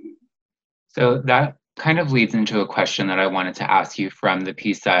America needed. So that kind of leads into a question that I wanted to ask you from the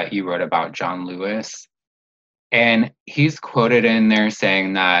piece that you wrote about John Lewis. And he's quoted in there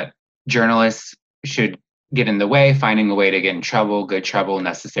saying that journalists should get in the way, finding a way to get in trouble, good trouble,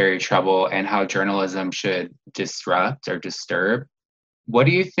 necessary trouble, and how journalism should disrupt or disturb. What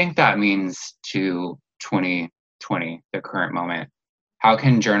do you think that means to 2020, the current moment? How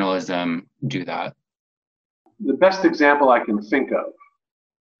can journalism do that? The best example I can think of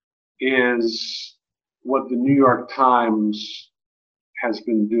is what the New York Times has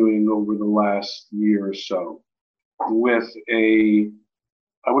been doing over the last year or so with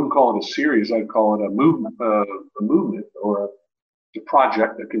I wouldn't call it a series, I'd call it a movement or a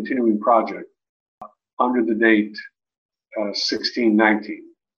project, a continuing project under the date 1619.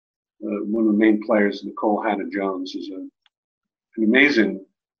 One of the main players, Nicole Hannah-Jones, is an amazing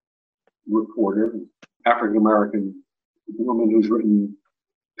reporter, African-American woman who's written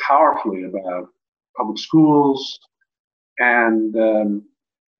powerfully about public schools and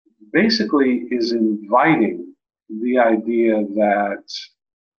basically is inviting the idea that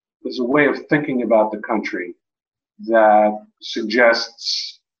there's a way of thinking about the country that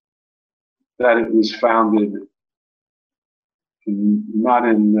suggests that it was founded not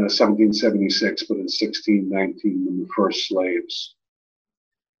in 1776, but in 1619 when the first slaves,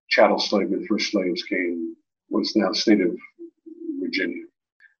 chattel slavery, the first slaves came, what's now the state of Virginia.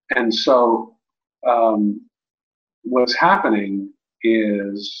 And so what's happening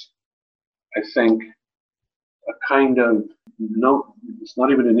is, I think, a kind of no, it's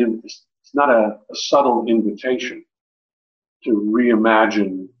not even it's not a subtle invitation to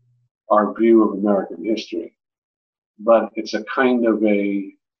reimagine our view of American history, but it's a kind of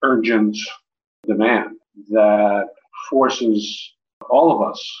a urgent demand that forces all of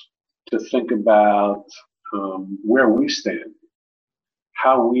us to think about where we stand,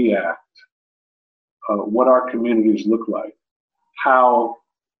 how we act, what our communities look like, how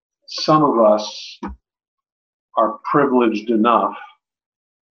some of us are privileged enough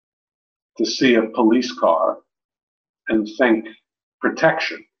to see a police car and think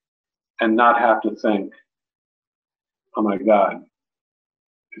protection and not have to think, oh my God,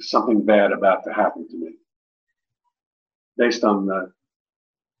 is something bad about to happen to me, based on the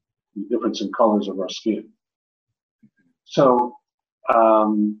difference in colors of our skin. So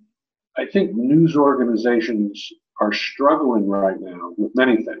I think news organizations are struggling right now with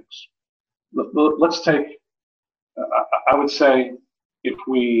many things. Let's take, I would say, if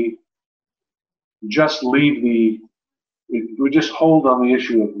we just if we just hold on the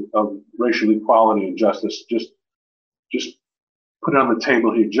issue of racial equality and justice, just put it on the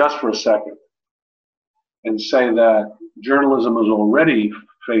table here just for a second and say that journalism is already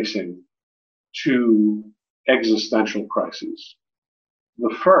facing two existential crises.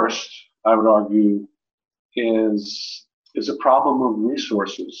 The first, I would argue, is a problem of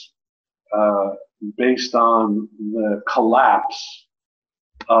resources based on the collapse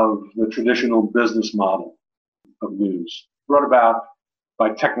of the traditional business model of news, brought about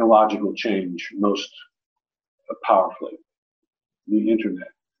by technological change most powerfully, the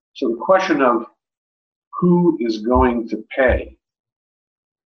internet. So the question of who is going to pay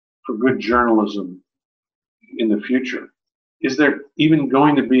for good journalism in the future? Is there even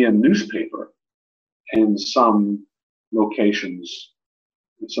going to be a newspaper in some locations,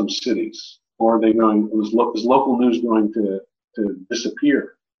 in some cities? Or are they going, is local news going to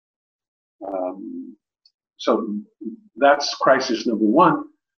disappear? So that's crisis number one.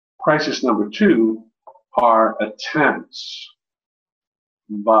 Crisis number two are attempts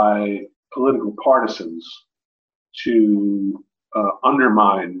by political partisans to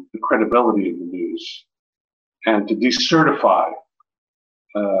undermine the credibility of the news and to decertify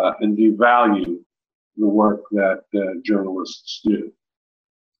and devalue the work that journalists do.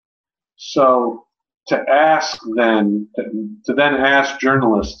 So to then ask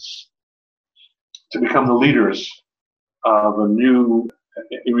journalists to become the leaders of a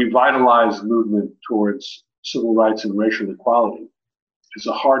revitalized movement towards civil rights and racial equality is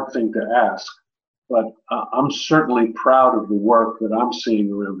a hard thing to ask, but I'm certainly proud of the work that I'm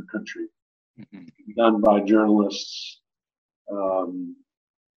seeing around the country done by journalists of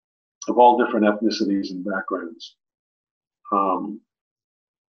all different ethnicities and backgrounds on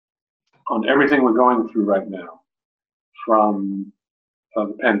everything we're going through right now, from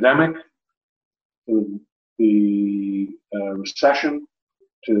the pandemic to the recession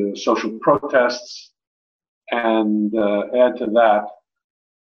to social protests, and add to that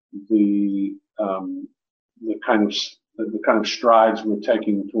the kind of strides we're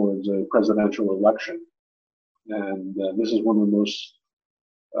taking towards a presidential election. And this is one of the most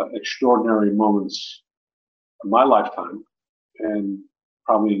extraordinary moments of my lifetime, and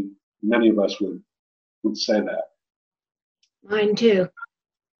probably many of us would say that. Mine too.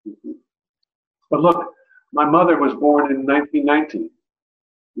 But look, my mother was born in 1919.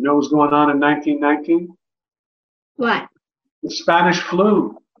 You know what was going on in 1919? What? The Spanish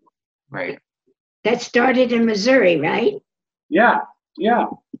flu. Right. That started in Missouri, right? Yeah. The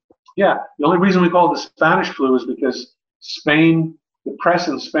only reason we call it the Spanish flu is because Spain, the press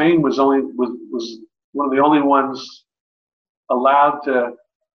in Spain was one of the only ones allowed to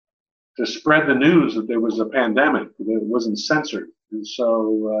spread the news that there was a pandemic, that it wasn't censored, and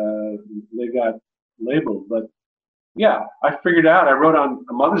so they got labeled. But yeah, I wrote on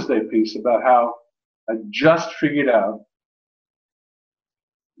a Mother's Day piece about how I just figured out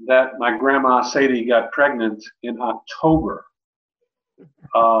that my grandma Sadie got pregnant in October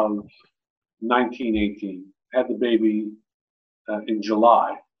of 1918, had the baby in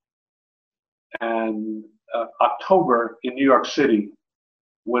July, and October in New York City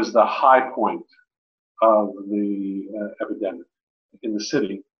was the high point of the epidemic in the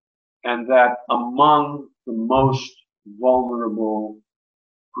city, and that among the most vulnerable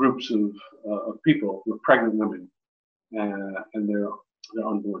groups of people were pregnant women and their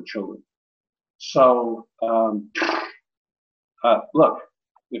unborn children. So, look,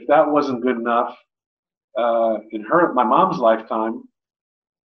 if that wasn't good enough, in my mom's lifetime,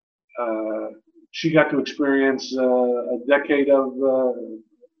 she got to experience a decade of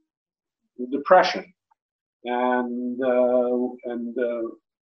depression and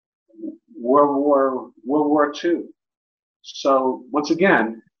World War II. So once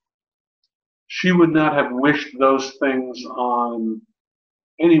again, she would not have wished those things on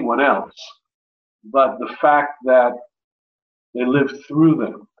anyone else, but the fact that they lived through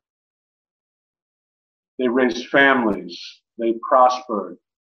them, they raised families, they prospered,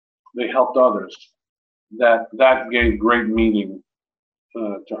 they helped others, that gave great meaning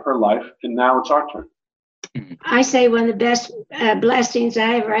to her life, and now it's our turn. I say one of the best blessings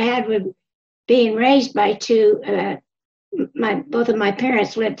I ever had was being raised by two. Both of my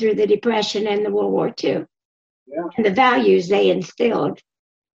parents lived through the Depression and the World War II, Yeah. and the values they instilled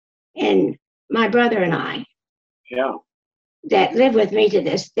in my brother and I, Yeah. that live with me to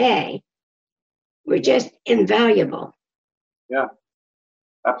this day, were just invaluable. Yeah.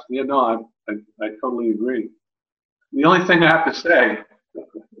 Absolutely. No, I totally agree. The only thing I have to say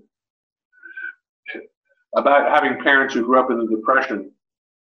about having parents who grew up in the Depression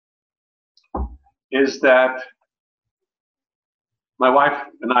is that my wife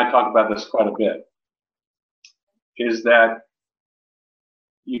and I talk about this quite a bit, is that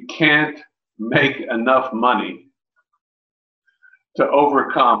you can't make enough money to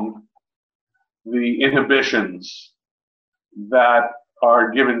overcome the inhibitions that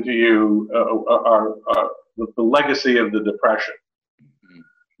are given to you, are the legacy of the Depression,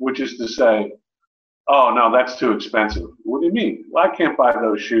 which is to say, oh, no, that's too expensive. What do you mean? Well, I can't buy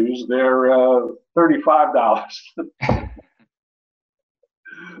those shoes. They're $35.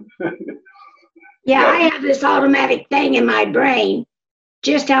 Yeah, I have this automatic thing in my brain,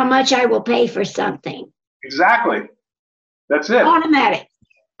 just how much I will pay for something. Exactly. That's it. Automatic.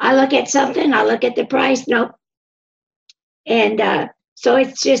 I look at something, I look at the price, nope. And so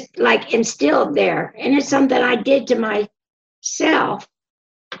it's just like instilled there. And it's something I did to myself,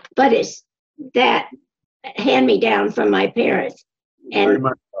 but it's that hand me down from my parents. Very And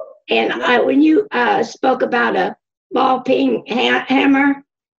much so. and when you spoke about a ball peen hammer,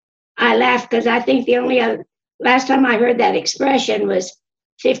 I laughed because I think the only last time I heard that expression was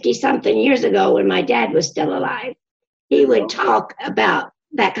 50 something years ago when my dad was still alive. He would talk about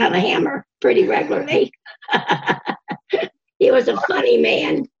that kind of hammer pretty regularly. He was a funny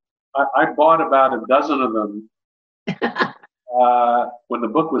man. I bought about a dozen of them when the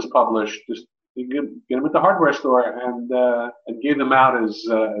book was published. Just get them at the hardware store and gave them out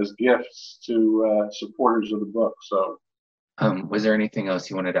as gifts to supporters of the book. So, was there anything else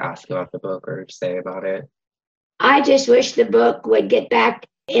you wanted to ask about the book or say about it? I just wish the book would get back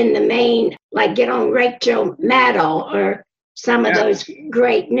in the main, like get on Rachel Maddow or some of those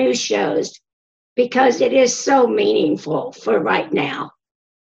great news shows, because it is so meaningful for right now.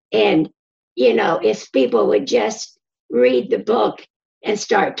 And, you know, if people would just read the book and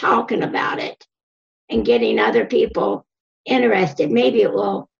start talking about it and getting other people interested, maybe it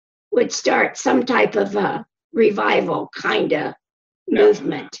would start some type of a revival kind of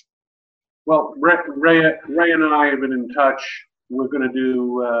movement. Well, Ray and I have been in touch. We're going to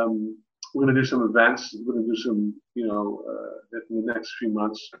do some events. We're going to do some, in the next few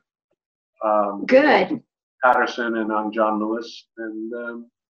months. Good. Patterson and on John Lewis, and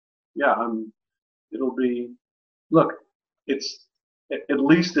it'll be. Look, it's at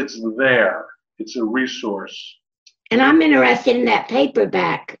least it's there. It's a resource. And I'm interested in that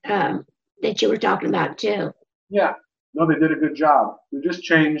paperback that you were talking about too. Yeah, no, they did a good job. We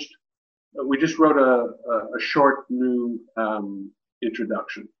just wrote a short new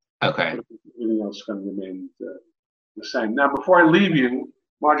introduction. Okay. Everything else kind of remained the same. Now, before I leave you,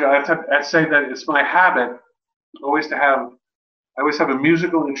 Marja, I'd say that it's my habit always to have a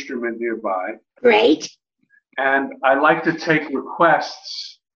musical instrument nearby. Great. And I like to take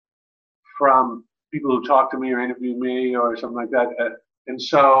requests from people who talk to me or interview me or something like that. And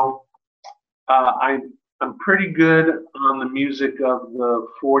so I'm pretty good on the music of the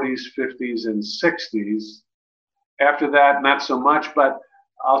 40s, 50s, and 60s. After that, not so much, but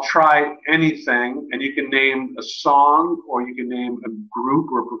I'll try anything, and you can name a song, or you can name a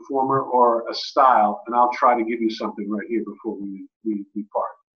group or a performer or a style, and I'll try to give you something right here before we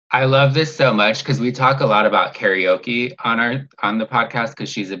part. I love this so much because we talk a lot about karaoke on the podcast because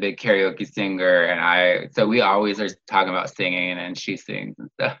she's a big karaoke singer so we always are talking about singing and she sings and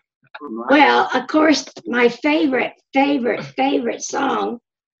stuff. Well, of course, my favorite song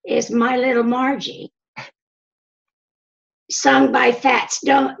is My Little Margie, sung by Fats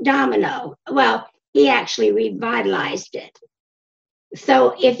Domino. Well, he actually revitalized it.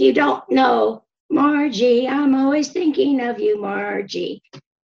 So if you don't know Margie, I'm always thinking of you, Margie.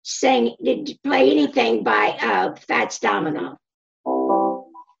 Did you play anything by Fats Domino?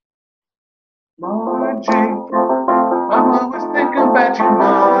 Margie, I'm always thinking about you,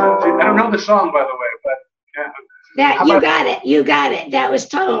 Margie. I don't know the song, by the way, but you got it. That was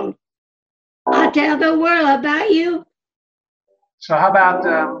Tone. I'll tell the world about you. So how about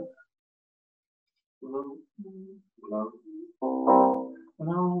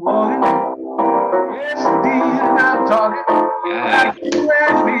yes, indeed, I'm talking. Yeah. You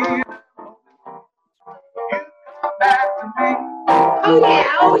and me. You come back to me.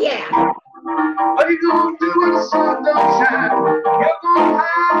 Oh yeah. What are you gonna do when the sun don't shine? You're gonna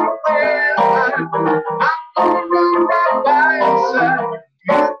hide away in time. I'm gonna run right by your side.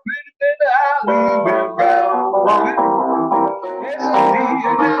 You pretty baby, I'll leave it right walking. Yes, indeed,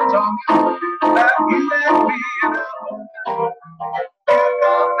 and I'm talking about you and me, and I'm you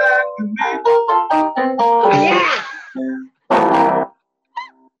come back to me. Oh yeah.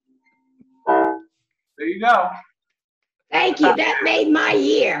 There you go. Thank you. That made my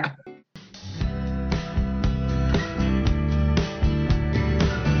year.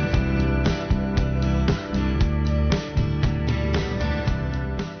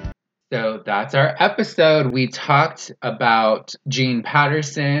 So that's our episode. We talked about Gene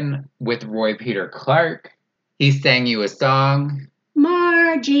Patterson with Roy Peter Clark. He sang you a song.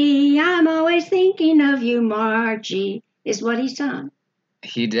 Margie, I'm always thinking of you, Margie, is what he sung.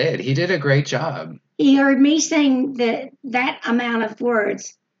 He did. He did a great job. He heard me sing that amount of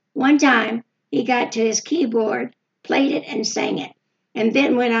words. One time, he got to his keyboard, played it, and sang it. And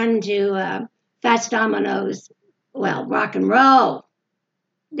then went on to Fats Domino's, rock and roll,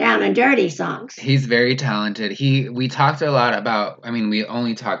 down and dirty songs. He's very talented. We talked a lot about, we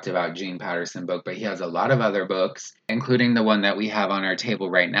only talked about Gene Patterson book, but he has a lot of other books, including the one that we have on our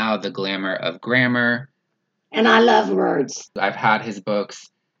table right now, The Glamour of Grammar. And I love words. I've had his books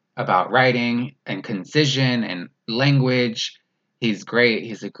about writing and concision and language. He's great.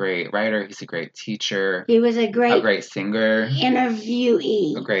 He's a great writer. He's a great teacher. He was a great singer.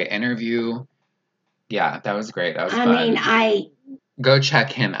 Interviewee. A great interview. Yeah, that was great. That was fun. Go check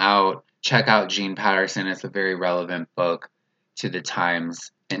him out. Check out Gene Patterson. It's a very relevant book to the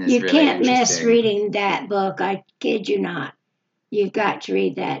times and is you really can't interesting. miss reading that book. I kid you not. You've got to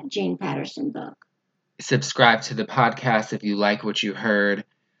read that Gene Patterson book. Subscribe to the podcast if you like what you heard.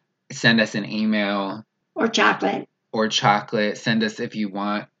 Send us an email. Or chocolate. Send us if you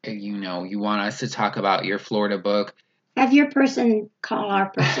want, you want us to talk about your Florida book. Have your person call our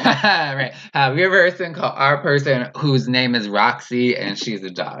person. Right. Have your person call our person whose name is Roxy and she's a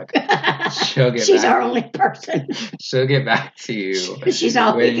dog. She's our only person. She'll get back to you. She's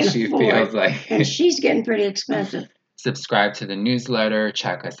all we can she afford. Feels like. And she's getting pretty expensive. Subscribe to the newsletter.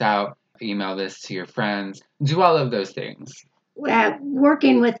 Check us out. Email this to your friends. Do all of those things.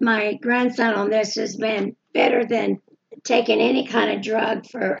 Working with my grandson on this has been better than taking any kind of drug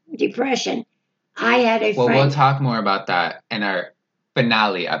for depression. I had a friend. We'll talk more about that in our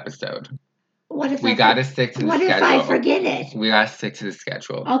finale episode. We got to stick to the schedule. What if I forget it? We got to stick to the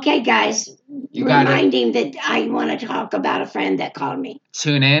schedule. Okay, guys. Remind him that I want to talk about a friend that called me.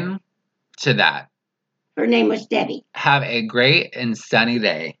 Tune in to that. Her name was Debbie. Have a great and sunny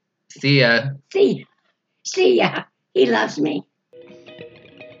day. See ya. See ya. He loves me.